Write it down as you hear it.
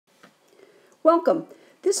Welcome.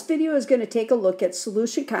 This video is going to take a look at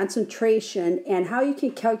solution concentration and how you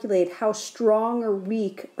can calculate how strong or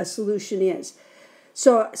weak a solution is.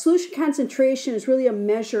 So solution concentration is really a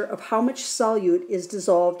measure of how much solute is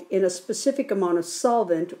dissolved in a specific amount of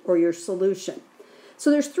solvent or your solution.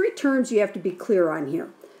 So there's three terms you have to be clear on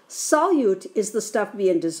here. Solute is the stuff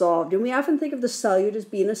being dissolved, and we often think of the solute as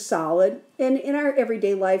being a solid, and in our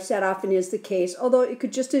everyday lives that often is the case, although it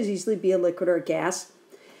could just as easily be a liquid or a gas.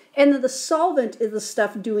 And then the solvent is the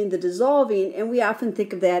stuff doing the dissolving, and we often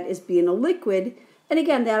think of that as being a liquid. And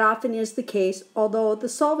again, that often is the case, although the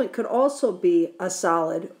solvent could also be a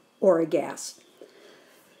solid or a gas.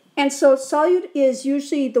 And so solute is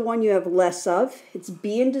usually the one you have less of. It's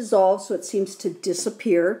being dissolved, so it seems to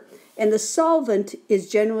disappear. And the solvent is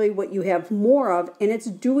generally what you have more of, and it's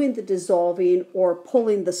doing the dissolving or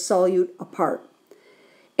pulling the solute apart.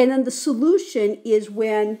 And then the solution is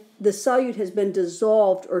when the solute has been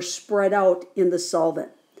dissolved or spread out in the solvent.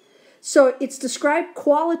 So it's described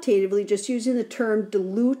qualitatively just using the term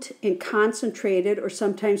dilute and concentrated, or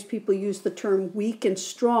sometimes people use the term weak and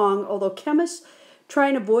strong, although chemists try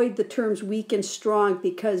and avoid the terms weak and strong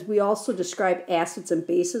because we also describe acids and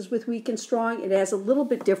bases with weak and strong. It has a little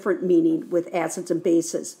bit different meaning with acids and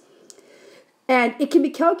bases. And it can be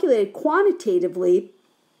calculated quantitatively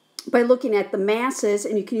by looking at the masses,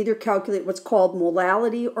 and you can either calculate what's called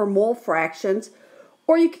molality or mole fractions,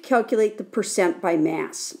 or you can calculate the percent by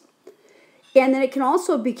mass. And then it can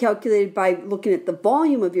also be calculated by looking at the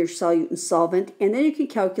volume of your solute and solvent, and then you can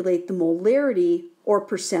calculate the molarity or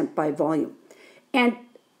percent by volume. And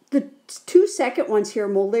the two second ones here,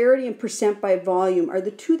 molarity and percent by volume, are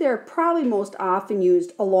the two that are probably most often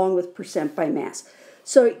used along with percent by mass.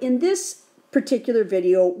 So in this particular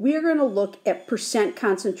video, we are going to look at percent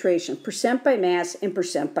concentration, percent by mass, and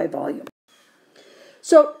percent by volume.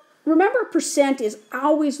 So remember, percent is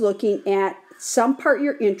always looking at some part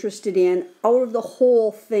you're interested in out of the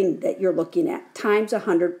whole thing that you're looking at, times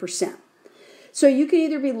 100%. So you can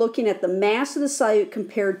either be looking at the mass of the solute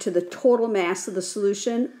compared to the total mass of the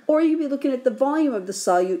solution, or you can be looking at the volume of the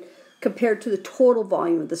solute compared to the total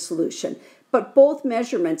volume of the solution. But both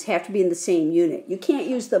measurements have to be in the same unit. You can't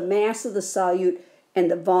use the mass of the solute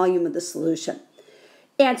and the volume of the solution.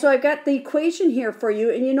 And so I've got the equation here for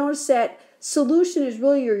you, and you notice that solution is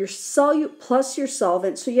really your solute plus your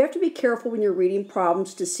solvent. So you have to be careful when you're reading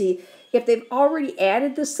problems to see if they've already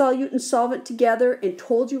added the solute and solvent together and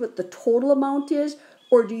told you what the total amount is,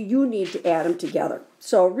 or do you need to add them together?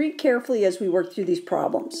 So read carefully as we work through these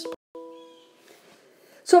problems.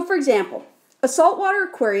 So for example, a saltwater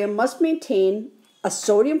aquarium must maintain a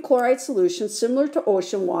sodium chloride solution similar to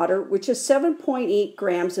ocean water, which is 7.8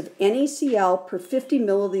 grams of NaCl per 50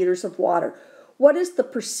 milliliters of water. What is the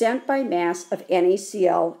percent by mass of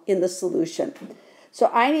NaCl in the solution?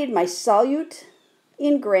 So I need my solute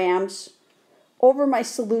in grams over my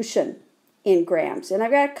solution in grams. And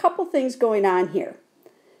I've got a couple things going on here.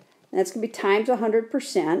 And that's going to be times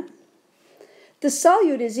 100%. The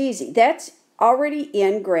solute is easy. That's already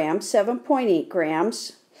in grams, 7.8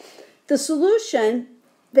 grams. The solution,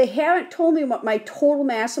 they haven't told me what my total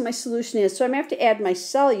mass of my solution is, so I'm going to have to add my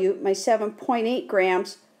solute, my 7.8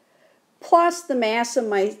 grams, plus the mass of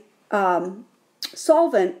my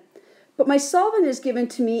solvent. But my solvent is given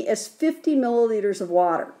to me as 50 milliliters of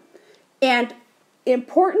water. And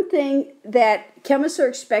important thing that chemists are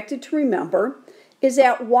expected to remember is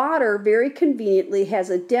that water very conveniently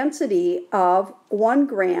has a density of 1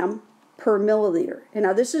 gram per milliliter. And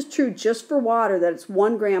now this is true just for water, that it's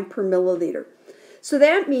 1 gram per milliliter. So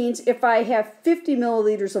that means if I have 50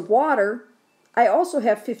 milliliters of water, I also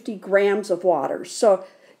have 50 grams of water. So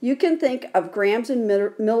you can think of grams and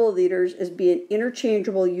milliliters as being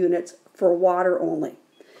interchangeable units for water only.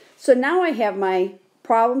 So now I have my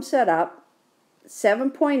problem set up,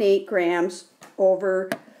 7.8 grams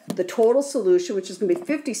over the total solution, which is going to be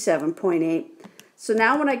 57.8. So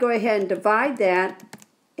now when I go ahead and divide that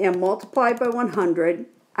and multiply by 100,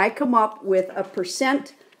 I come up with a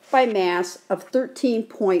percent by mass of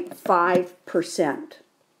 13.5%.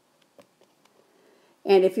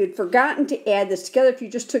 And if you'd forgotten to add this together, if you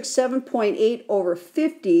just took 7.8 over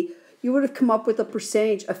 50, you would have come up with a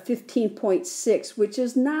percentage of 15.6, which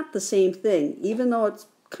is not the same thing, even though it's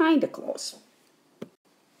kind of close.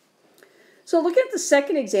 So look at the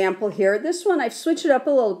second example here. This one I've switched it up a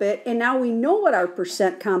little bit, and now we know what our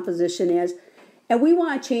percent composition is, and we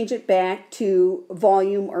want to change it back to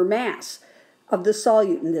volume or mass of the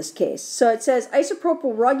solute in this case. So it says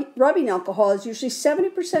isopropyl rubbing alcohol is usually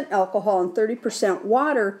 70% alcohol and 30%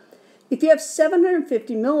 water. If you have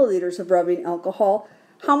 750 milliliters of rubbing alcohol,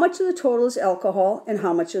 how much of the total is alcohol and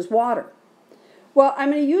how much is water? Well,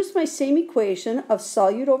 I'm going to use my same equation of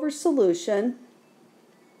solute over solution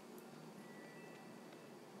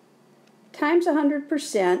times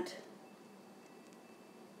 100%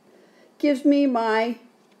 gives me my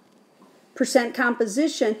percent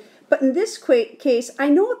composition. But in this case, I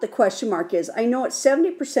know what the question mark is. I know it's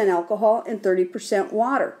 70% alcohol and 30%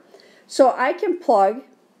 water. So I can plug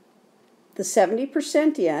the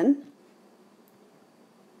 70% in.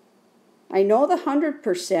 I know the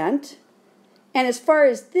 100%. And as far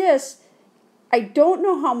as this, I don't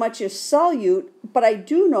know how much is solute, but I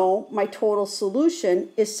do know my total solution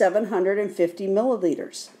is 750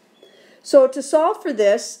 milliliters. So to solve for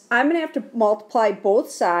this, I'm going to have to multiply both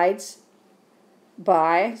sides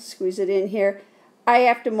by, squeeze it in here, I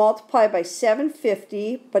have to multiply by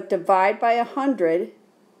 750, but divide by 100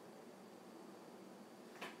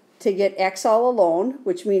 to get X all alone,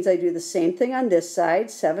 which means I do the same thing on this side,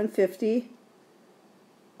 750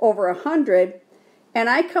 over 100, and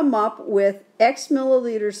I come up with X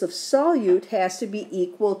milliliters of solute has to be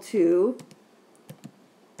equal to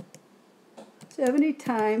 70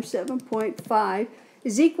 times 7.5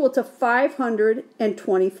 is equal to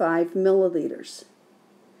 525 milliliters.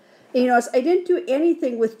 And you notice I didn't do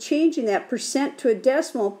anything with changing that percent to a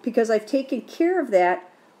decimal because I've taken care of that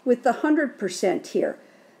with the 100% here.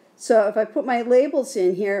 So if I put my labels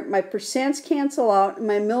in here, my percents cancel out and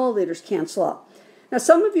my milliliters cancel out. Now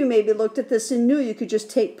some of you maybe looked at this and knew you could just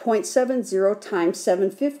take 0.70 times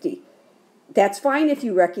 750. That's fine if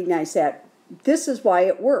you recognize that. This is why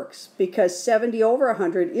it works, because 70 over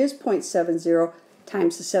 100 is 0.70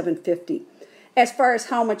 times the 750. As far as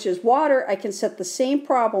how much is water, I can set the same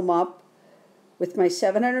problem up with my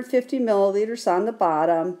 750 milliliters on the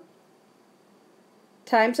bottom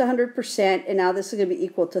times 100%, and now this is going to be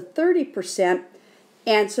equal to 30%.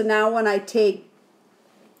 And so now when I take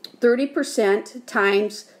 30%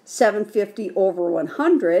 times 750 over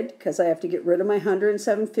 100, because I have to get rid of my 100 and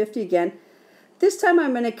 750 again, this time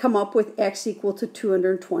I'm going to come up with X equal to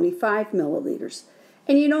 225 milliliters.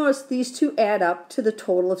 And you notice these two add up to the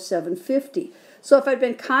total of 750. So if I'd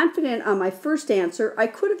been confident on my first answer, I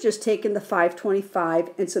could have just taken the 525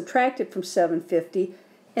 and subtracted from 750,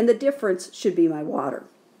 and the difference should be my water.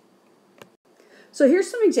 So here's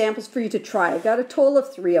some examples for you to try. I've got a total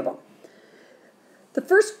of 3 of them. The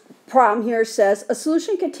first problem here says a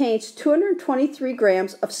solution contains 223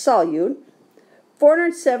 grams of solute,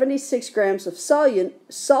 476 grams of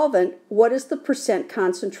solvent. What is the percent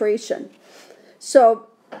concentration? So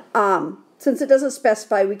since it doesn't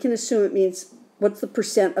specify, we can assume it means what's the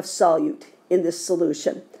percent of solute in this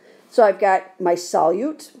solution. So I've got my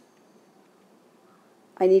solute.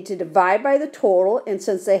 I need to divide by the total, and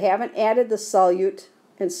since they haven't added the solute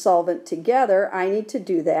and solvent together, I need to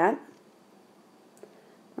do that.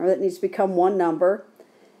 Or that needs to become one number.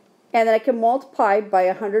 And then I can multiply by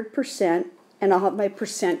 100%, and I'll have my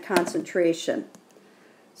percent concentration.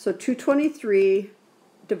 So 223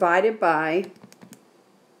 divided by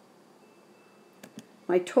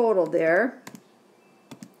my total there,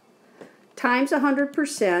 times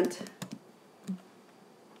 100%,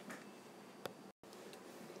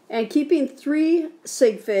 and keeping 3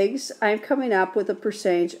 sig figs, I'm coming up with a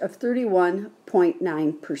percentage of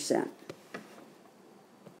 31.9%.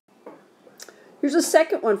 Here's a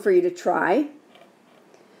second one for you to try.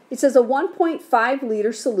 It says a 1.5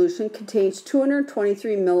 liter solution contains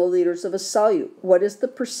 223 milliliters of a solute. What is the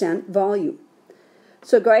percent volume?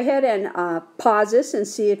 So go ahead and pause this and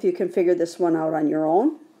see if you can figure this one out on your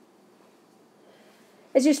own.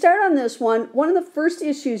 As you start on this one of the first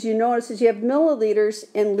issues you notice is you have milliliters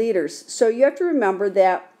and liters. So you have to remember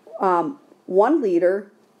that 1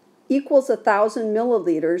 liter equals 1,000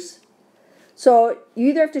 milliliters. So you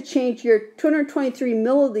either have to change your 223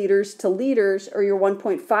 milliliters to liters or your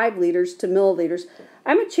 1.5 liters to milliliters.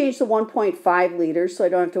 I'm going to change the 1.5 liters so I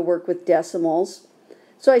don't have to work with decimals.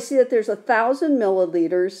 So I see that there's 1,000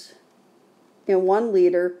 milliliters in 1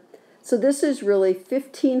 liter. So this is really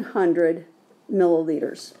 1,500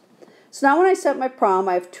 milliliters. So now when I set my problem,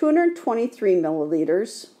 I have 223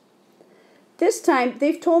 milliliters. This time,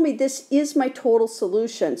 they've told me this is my total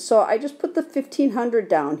solution. So I just put the 1,500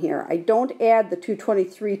 down here. I don't add the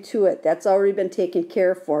 223 to it. That's already been taken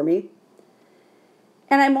care of for me.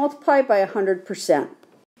 And I multiply by 100%.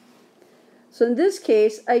 So in this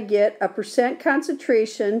case, I get a percent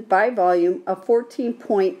concentration by volume of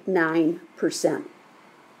 14.9%.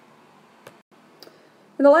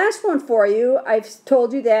 And the last one for you, I've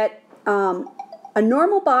told you that a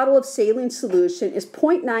normal bottle of saline solution is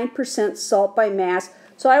 0.9% salt by mass.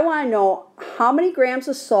 So I want to know how many grams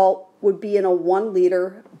of salt would be in a 1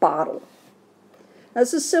 liter bottle. Now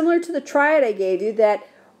this is similar to the triad I gave you, that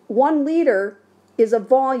 1 liter is a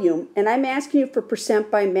volume, and I'm asking you for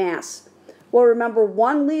percent by mass. Well, remember,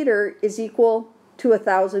 1 liter is equal to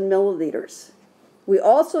 1,000 milliliters. We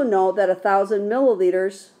also know that 1,000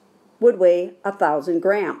 milliliters would weigh 1,000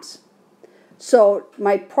 grams. So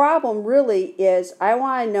my problem really is I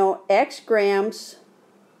want to know X grams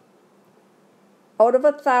out of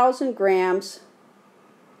 1,000 grams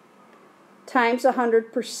times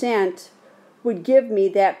 100% would give me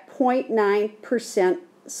that 0.9%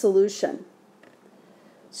 solution.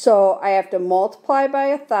 So I have to multiply by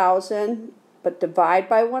 1,000, but divide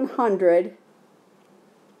by 100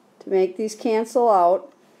 to make these cancel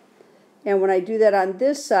out. And when I do that on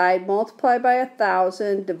this side, multiply by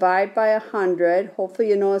 1,000, divide by 100. Hopefully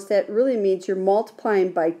you notice that really means you're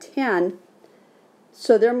multiplying by 10.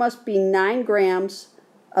 So there must be 9 grams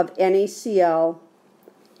of NaCl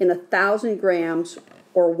in 1,000 grams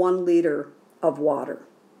or 1 liter of water.